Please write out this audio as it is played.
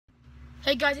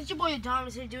Hey guys, it's your boy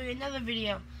Thomas here doing another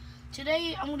video.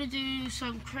 Today I'm gonna do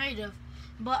some creative,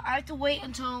 but I have to wait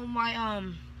until my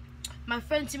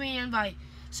friend sent me an invite.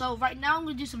 So right now I'm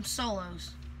gonna do some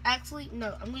solos. Actually,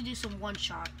 no, I'm gonna do some one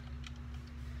shot.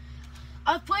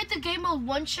 I've played the game mode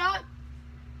one shot.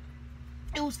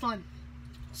 It was fun.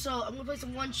 So I'm gonna play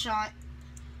some one shot,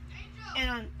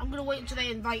 and I'm gonna wait until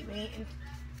they invite me. And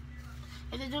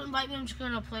if they don't invite me, I'm just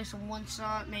gonna play some one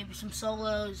shot, maybe some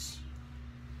solos.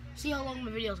 See how long my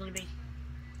video is gonna be.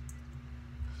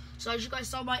 So as you guys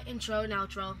saw my intro and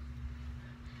outro,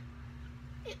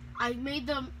 I made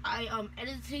them. I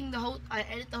edit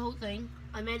the whole thing.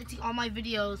 I'm editing all my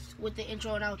videos with the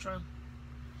intro and outro.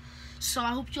 So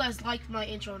I hope you guys liked my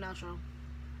intro and outro.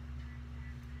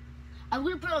 I'm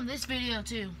gonna put it on this video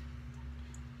too.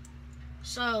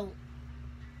 So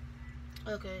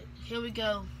okay, here we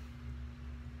go.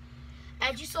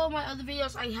 As you saw in my other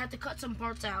videos, I had to cut some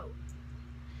parts out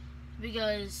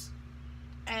because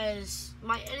as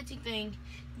my editing thing,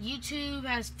 YouTube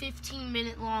has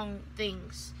 15-minute long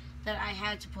things that I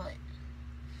had to put.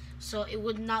 So it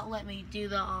would not let me do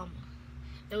the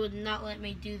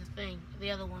the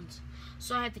other ones.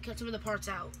 So I had to cut some of the parts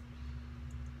out.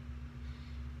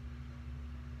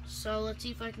 So let's see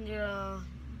if I can get a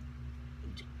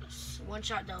one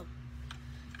shot dub.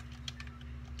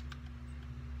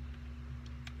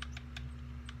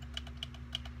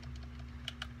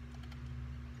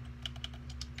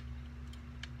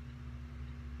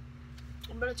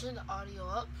 I'm gonna turn the audio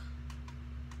up.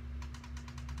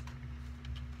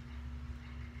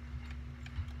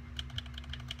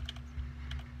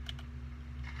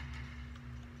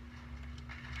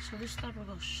 So this sniper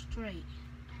goes straight.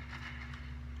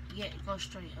 Yeah, it goes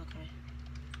straight, okay.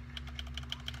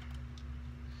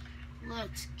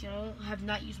 Let's go. I have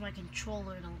not used my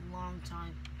controller in a long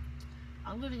time.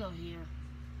 I'm gonna go here.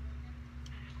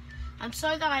 I'm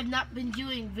sorry that I've not been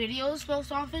doing videos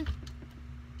most often.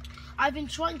 I've been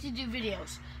trying to do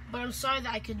videos, but I'm sorry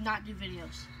that I could not do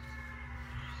videos.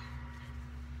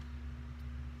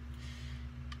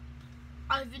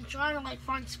 I've been trying to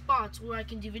find spots where I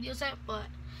can do videos at, but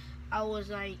I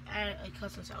was at a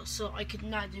cousin's house, so I could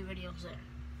not do videos there.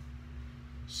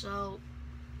 So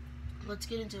let's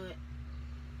get into it.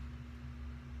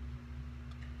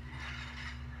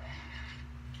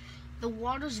 The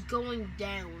water's going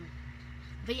down.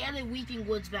 They added Weeping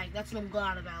Woods back. That's what I'm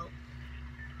glad about.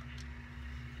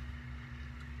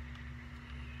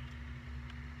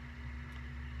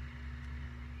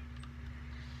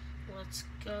 Let's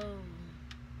go.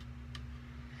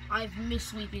 I've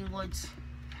missed Weeping Woods.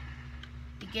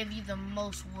 It gave you the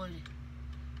most wood.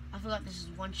 I forgot this is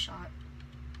one shot.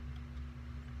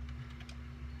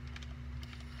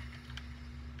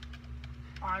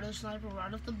 Auto sniper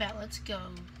right off the bat. Let's go.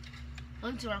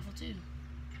 I'm to rifle too.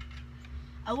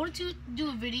 I wanted to do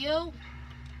a video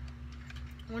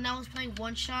when I was playing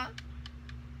one shot.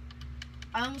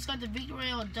 I almost got the victory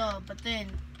royale dub, but then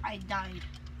I died.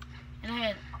 And I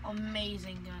had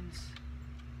amazing guns.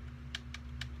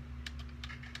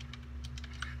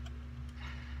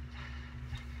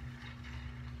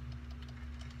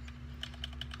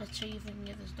 Let's show you if we can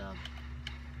get this dub.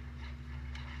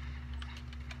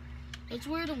 It's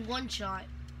weird in one shot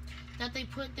that they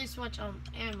put this much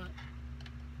ammo.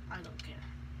 I don't care.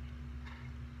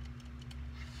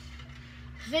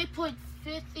 They put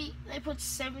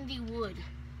 70 wood.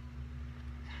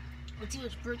 Let's see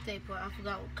which brick they put. I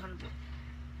forgot what kind of brick.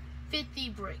 50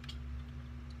 brick.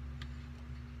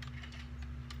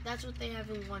 That's what they have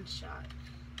in one shot.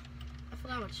 I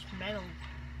forgot how much metal.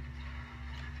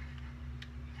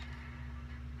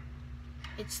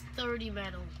 It's 30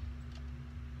 metal.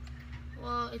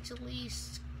 Well, it's at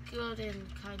least good and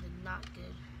kind of not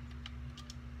good.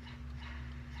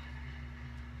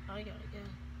 I gotta go.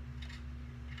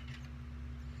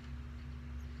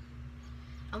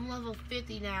 I'm level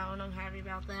 50 now, and I'm happy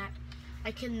about that.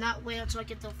 I cannot wait until I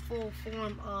get the full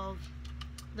form of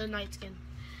the night skin.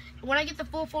 When I get the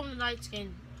full form of the night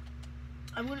skin,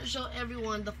 I'm going to show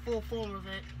everyone the full form of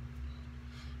it.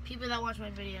 People that watch my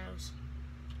videos.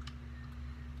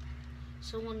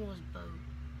 Someone was bow.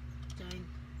 Dang.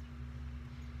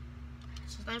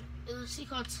 It's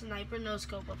called sniper no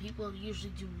scope, but people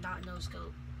usually do not no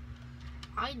scope.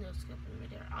 I no scope in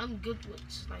midair. I'm good with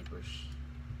snipers.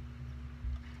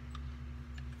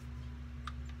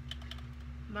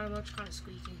 My remote's kind of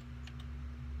squeaky.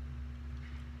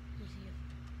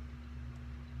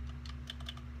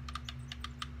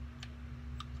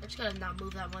 I just gotta not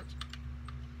move that much.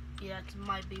 Yeah, it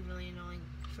might be really annoying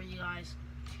for you guys.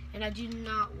 And I do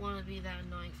not want to be that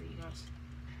annoying for you guys.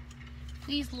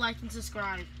 Please like and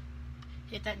subscribe.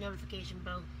 Hit that notification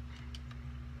bell.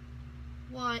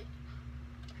 What?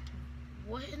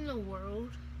 What in the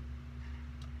world?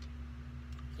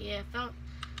 Yeah, I found...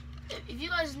 If you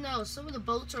guys know, some of the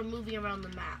boats are moving around the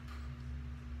map.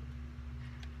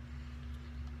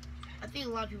 I think a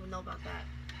lot of people know about that.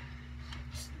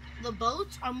 The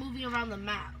boats are moving around the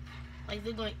map. Like,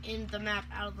 they're going in the map,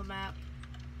 out of the map.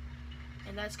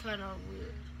 And that's kind of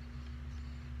weird.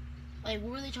 Like,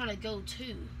 where are they trying to go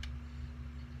to?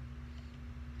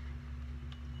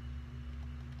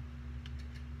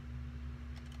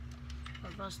 A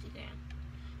rusty can.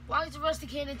 Why is the rusty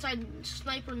can inside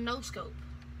sniper no scope?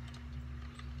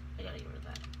 I gotta get rid of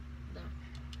that. There.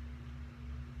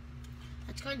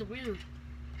 That's kind of weird.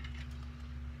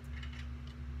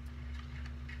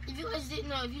 If you guys didn't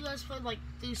know, if you guys played like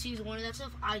through season 1 and that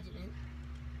stuff, I didn't.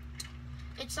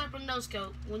 It's sniper no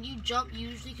scope. When you jump, you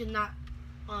usually cannot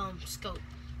scope,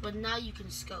 but now you can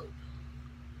scope.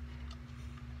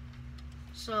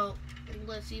 So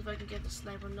let's see if I can get the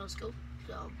sniper no scope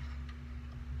job.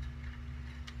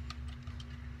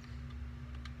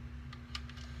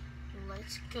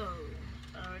 Let's go.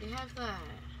 I already have that.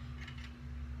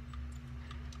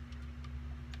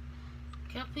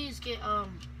 Can I please get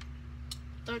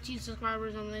 13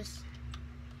 subscribers on this?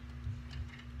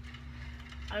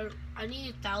 I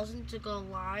need 1,000 to go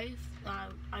live.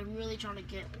 I'm really trying to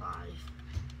get live.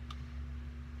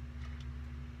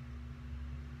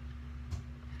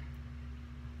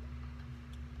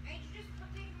 Hey, you just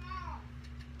put them off.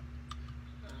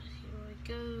 Here I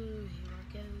go. Here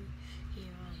I go. Here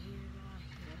I go.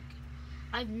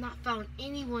 I've not found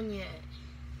anyone yet.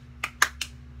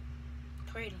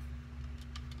 Creative.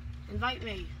 Invite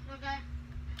me. Okay.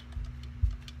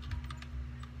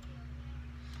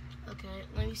 Okay,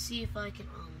 let me see if I can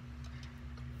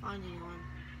find anyone.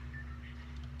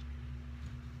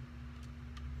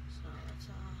 So let's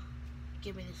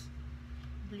give me this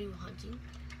blue hunting.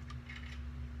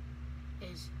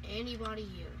 Is anybody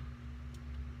here?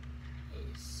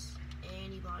 Is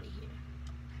anybody here?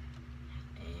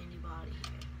 Anybody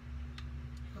here?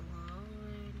 Hello,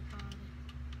 anybody?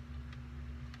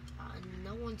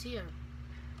 No one's here.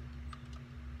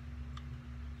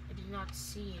 I did not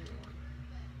see anyone.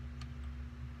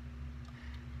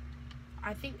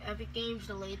 I think Epic Games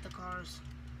delayed the cars.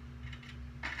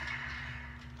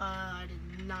 I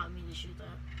did not mean to shoot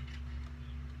that.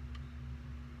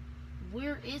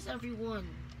 Where is everyone?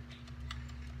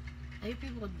 I hear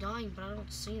people are dying, but I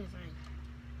don't see anything.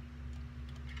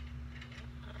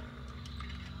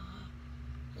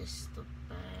 This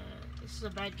is a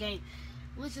bad game.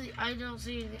 Literally, I don't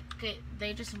see anything. Okay,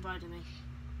 they just invited me.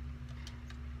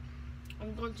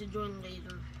 I'm going to join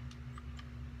later.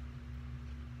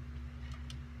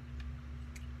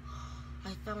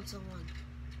 I found someone.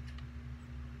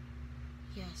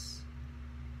 Yes.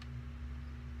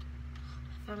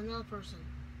 I found another person.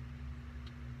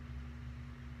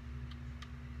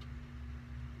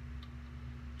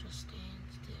 Just stand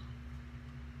still.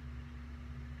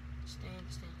 Stand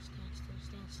still, stand still,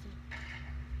 stand still.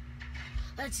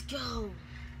 Let's go!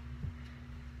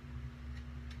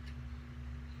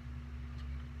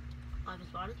 I've been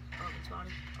spotted. Oh, I've been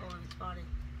spotted. Oh, I've been spotted.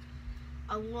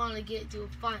 I want to get into a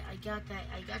fight. I got that.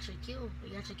 I got your kill.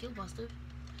 I got your kill, Buster.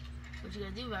 What you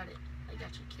gonna do about it? I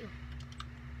got your kill.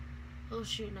 Oh,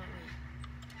 shooting at me.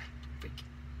 Freak.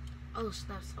 Oh,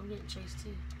 snaps. I'm getting chased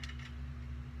too.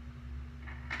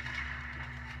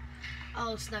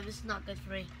 Oh, snap. This is not good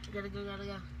for me. I gotta go, gotta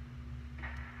go.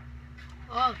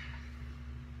 Oh.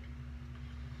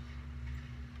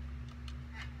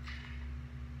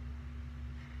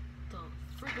 Don't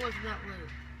freak away from that loot.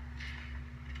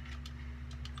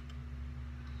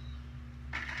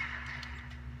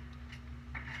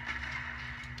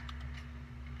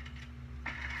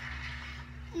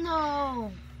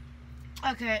 No.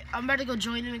 Okay, I'm about to go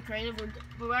join them in creative.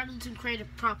 We're about to do some creative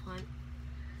prop hunt.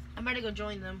 I'm about to go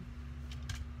join them.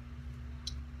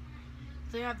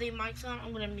 If they have their mics on,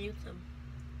 I'm gonna mute them.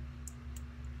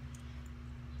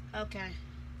 Okay.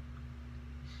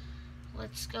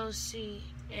 Let's go see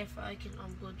if I can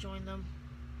go join them.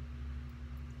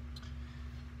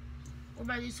 We're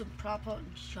about to do some prop hunt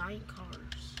and giant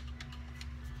cars.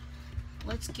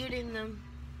 Let's get in them.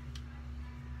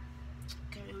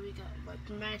 Okay, we got like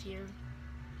Matt here.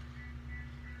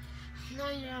 Now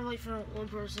you gotta wait for one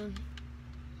person.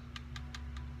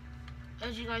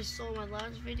 As you guys saw in my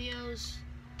last videos,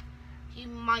 he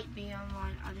might be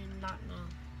online. I did not know.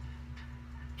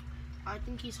 I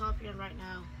think he's hopping in right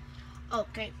now.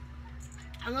 Okay,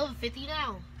 I'm level 50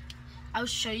 now. I'll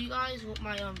show you guys what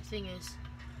my thing is.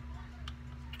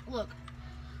 Look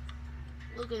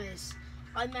at this.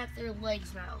 I'm at their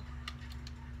legs now.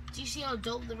 Do you see how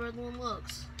dope the red one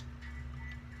looks?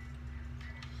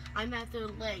 I'm at their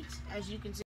legs, as you can see.